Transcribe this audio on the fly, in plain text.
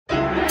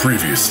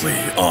Previously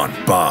on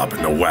Bob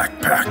and the Wack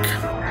Pack.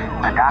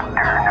 The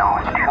doctor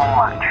knows too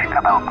much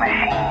about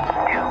Machine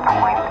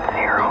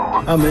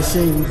 2.0. A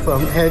machine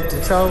from head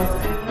to toe.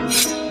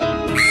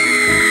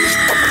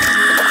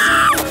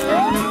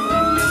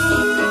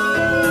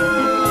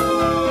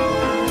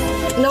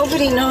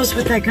 Nobody knows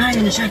what that guy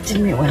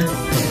injected me with.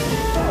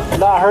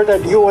 No, I heard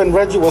that you and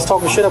Reggie was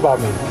talking shit about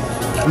me.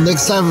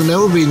 Next time will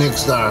never be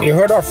next time. You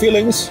hurt our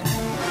feelings,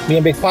 me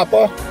and Big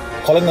Papa,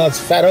 calling us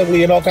fat,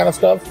 ugly, and all kind of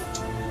stuff.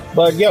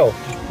 But yo,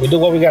 we do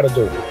what we gotta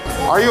do.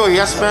 Are you a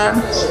yes man?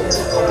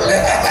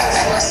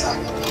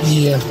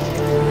 Yeah.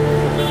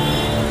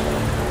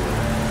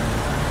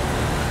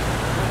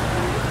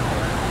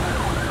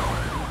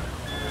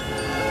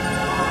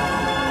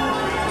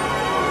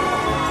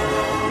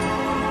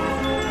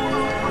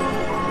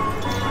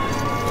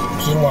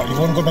 So what, you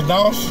wanna go to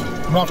McDonald's?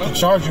 I'm not gonna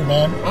charge you,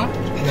 man. Huh?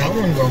 No, I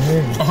wanna go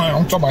home.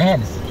 I'm talking about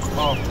him.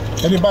 Oh.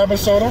 Can you buy me a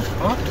soda?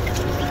 Huh?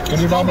 Can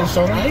you buy me a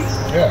soda? Right?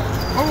 Yeah.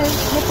 Alright,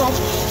 no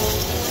problem.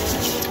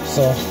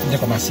 So,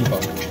 look at my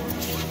seatbelt.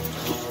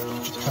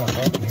 It's kind of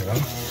dark in here, huh?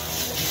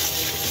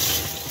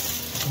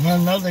 You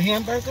want another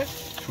hamburger?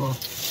 Sure.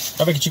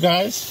 I'll look at you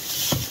guys.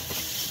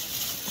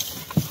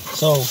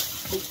 So,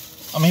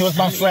 I'm here with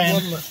my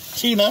friend,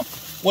 Tina.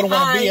 Wouldn't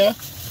want to be here.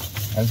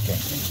 Okay.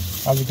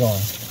 How's it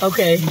going?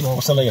 Okay.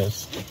 What's the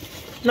latest?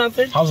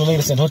 Nothing. How's the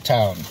latest in Hood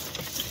Town?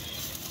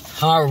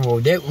 Horrible.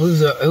 It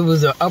was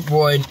an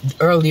uproar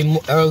early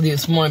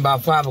this morning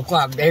about 5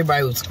 o'clock.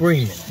 Everybody was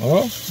screaming.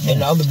 Oh? In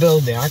the other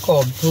building. I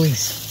called the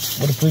police.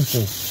 What did the police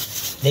do?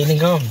 They didn't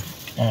come.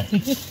 Oh.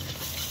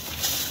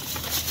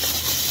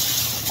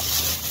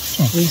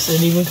 Police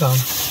didn't even come.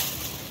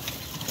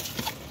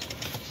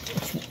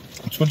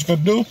 That's what you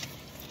gonna do?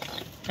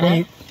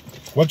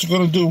 What you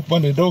gonna do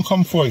when they don't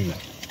come for you?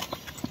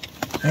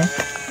 Huh?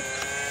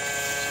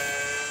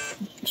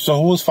 So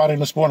who was fighting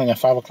this morning at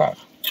 5 o'clock?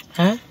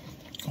 Huh?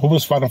 Who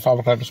was fighting at 5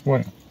 o'clock this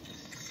morning?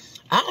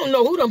 I don't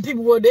know who them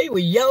people were. They were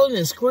yelling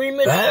and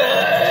screaming.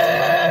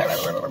 Yeah.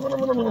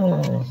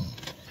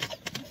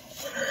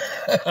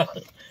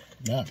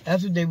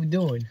 That's what they were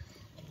doing.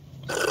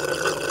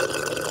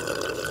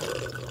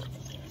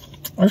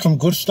 That's some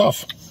good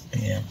stuff.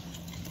 Yeah.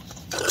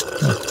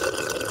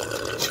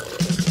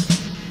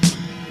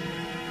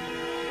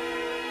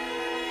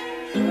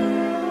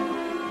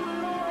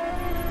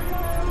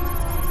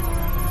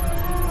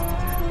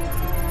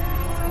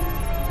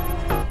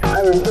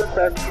 I was put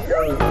back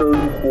together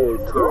 34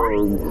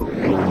 times.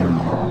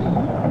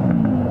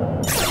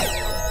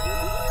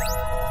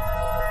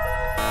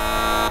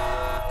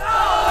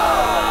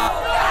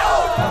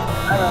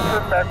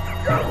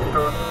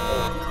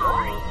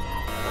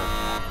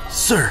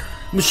 Sir,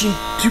 Machine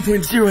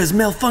 2.0 has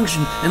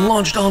malfunctioned and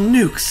launched all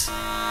nukes.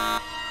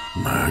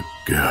 My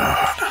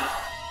God.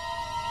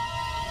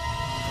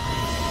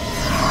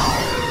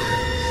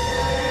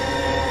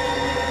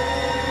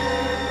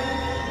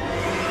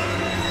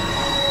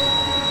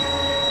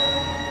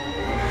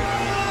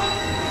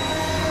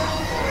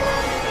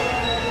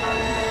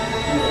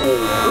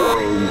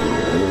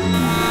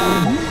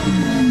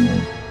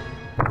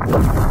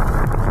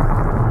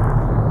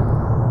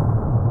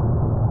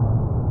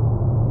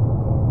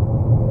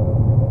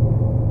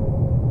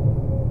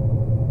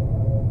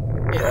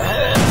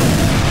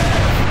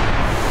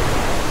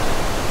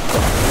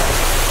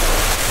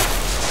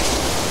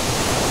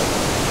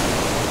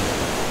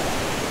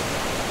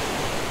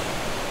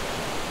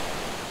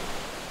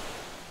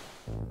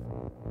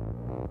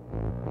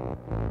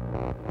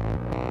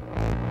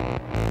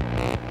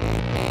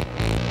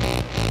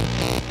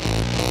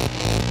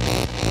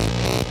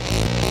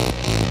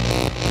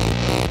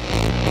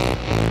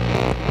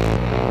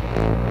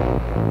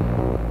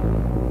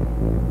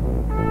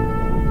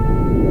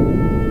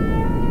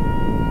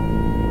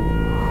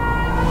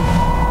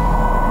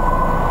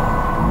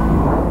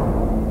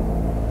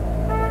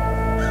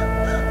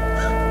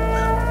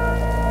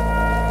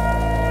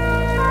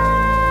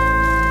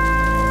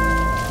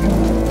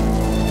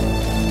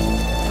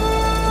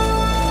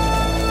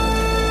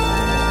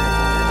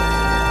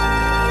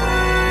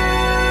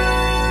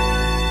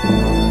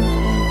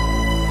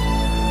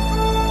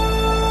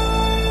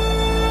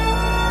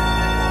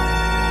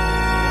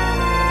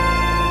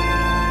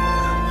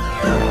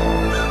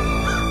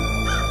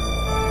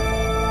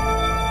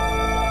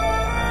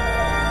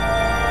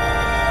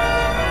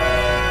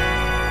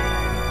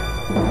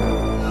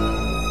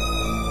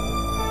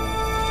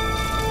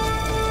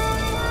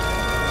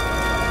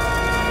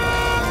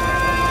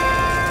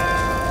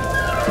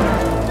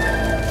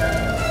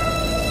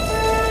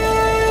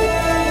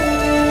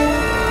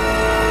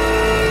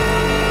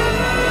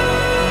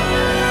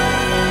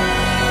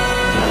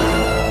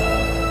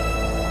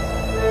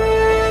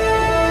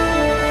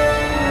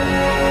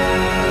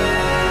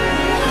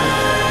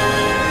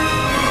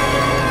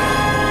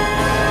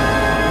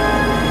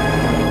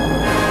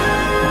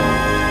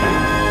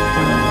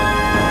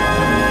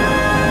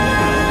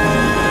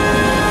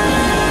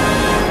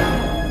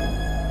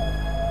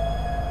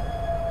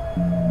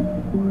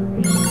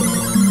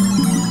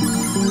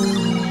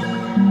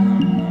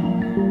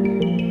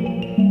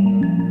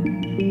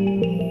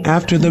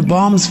 After the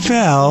bombs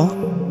fell,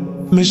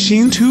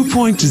 Machine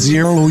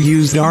 2.0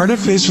 used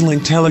artificial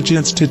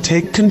intelligence to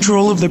take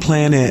control of the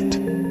planet.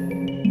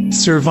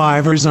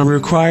 Survivors are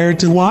required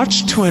to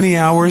watch 20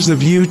 hours of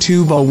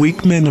YouTube a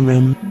week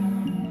minimum.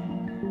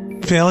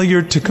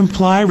 Failure to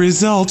comply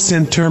results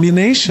in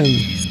termination.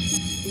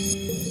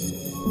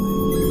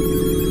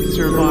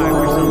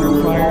 Survivors are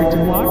required to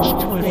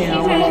watch 20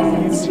 hours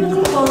of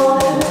YouTube.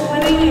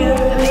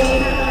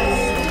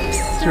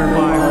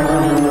 Survivors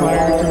are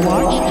required to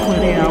watch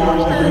 20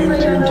 hours of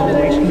YouTube a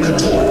week minimum.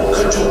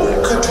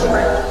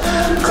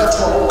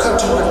 Cut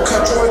to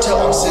it, tell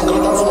him single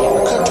enough for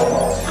cut to it.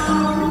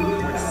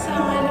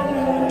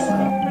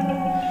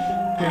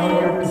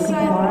 Failure to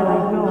comply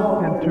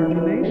results in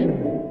termination.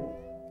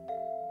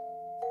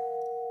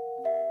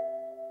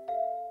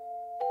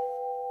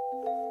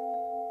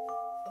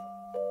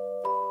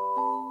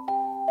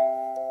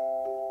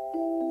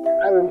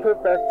 I've been put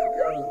back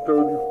together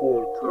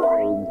 34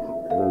 times.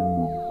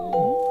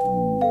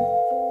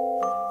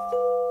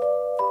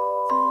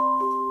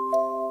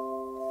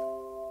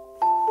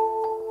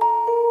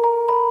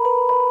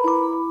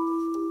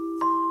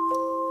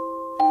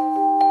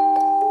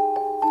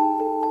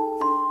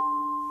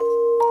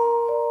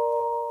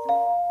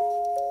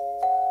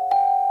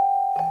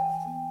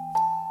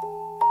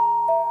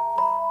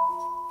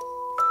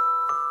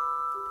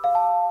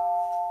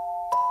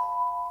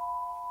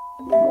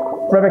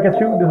 Rebecca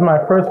Chu, this is my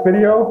first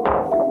video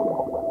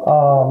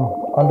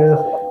on this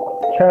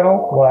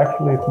channel. Well,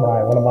 actually, it's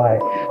one of my.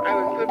 I've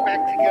been put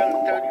back together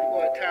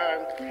 34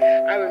 times.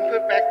 I've been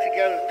put back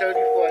together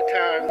 34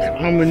 times.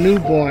 I'm a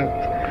newborn.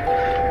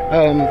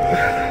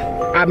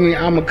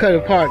 I'm a cut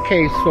apart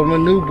case from a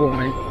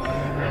newborn.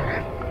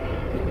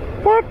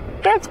 What?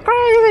 That's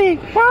crazy!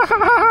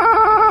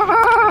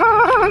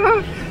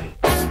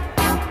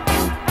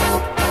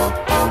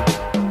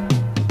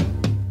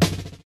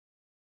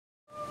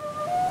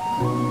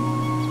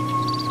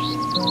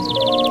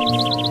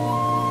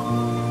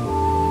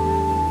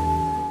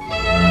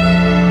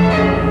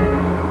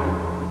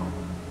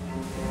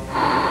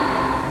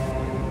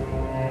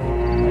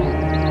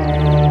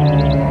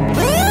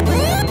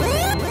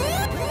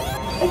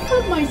 I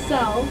cut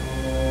myself.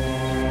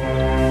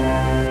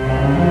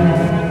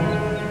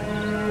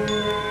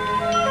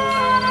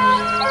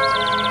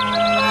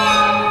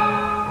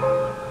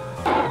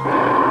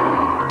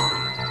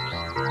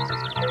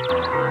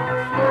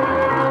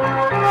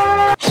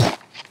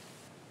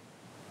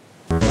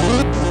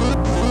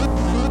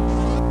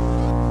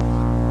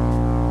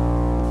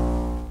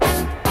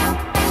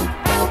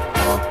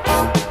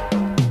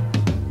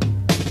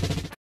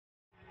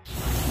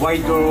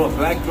 White girl or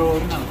black girl,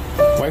 no.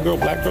 White girl,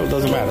 black girl,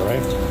 doesn't matter,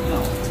 right?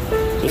 No.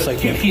 Just like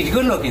him. She's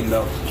good looking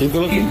though. She's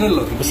good looking? She's good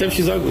looking. But say if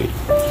she's ugly.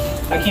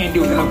 I can't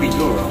do an ugly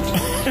girl.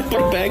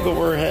 Put a bag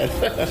over her head.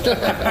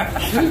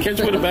 Can't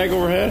you put a bag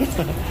over her head?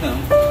 No.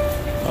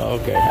 Oh,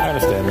 okay, I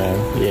understand,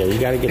 man. Yeah, you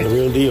gotta get the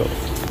real deal.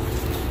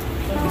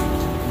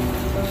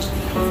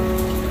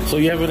 So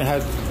you haven't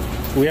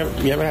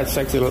had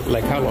sex in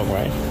like how long,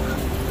 right?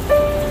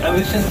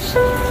 Ever since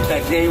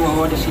that day when we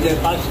went to see that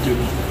prostitute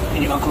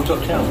in your uncle's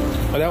hotel.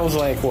 Oh, that was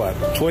like what,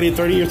 20,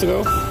 30 years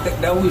ago?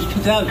 That was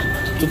 2000.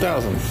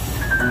 2000.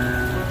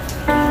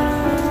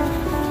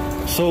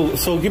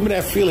 So give me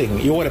that feeling.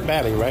 You want it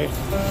badly, right?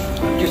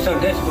 I'm just so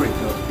desperate,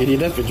 though. You're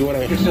desperate. You want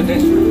to. Just so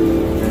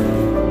desperate.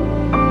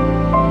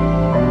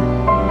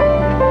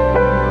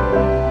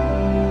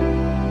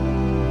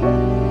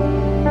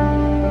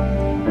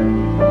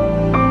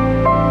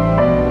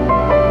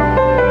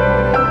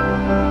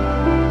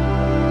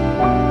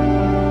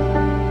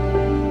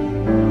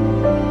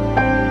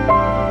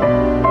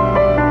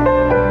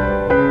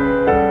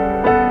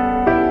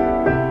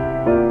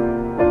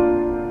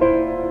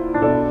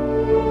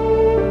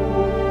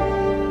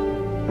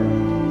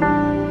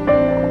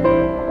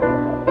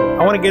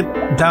 I want to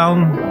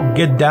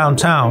get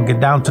downtown, get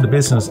down to the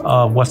business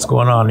of what's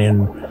going on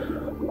in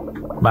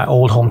my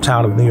old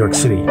hometown of New York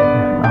City.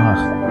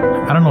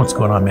 I don't know what's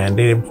going on, man.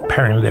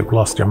 Apparently they've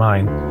lost their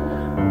mind.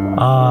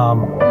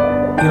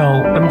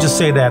 Let me just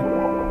say that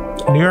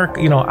New York,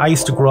 I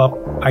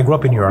grew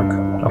up in New York.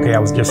 Okay, I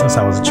was there since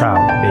I was a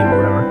child, baby,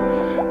 whatever.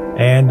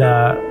 And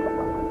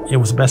it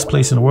was the best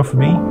place in the world for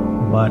me.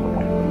 But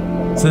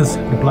since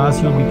de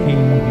Blasio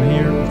became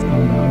mayor, it's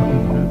gone down.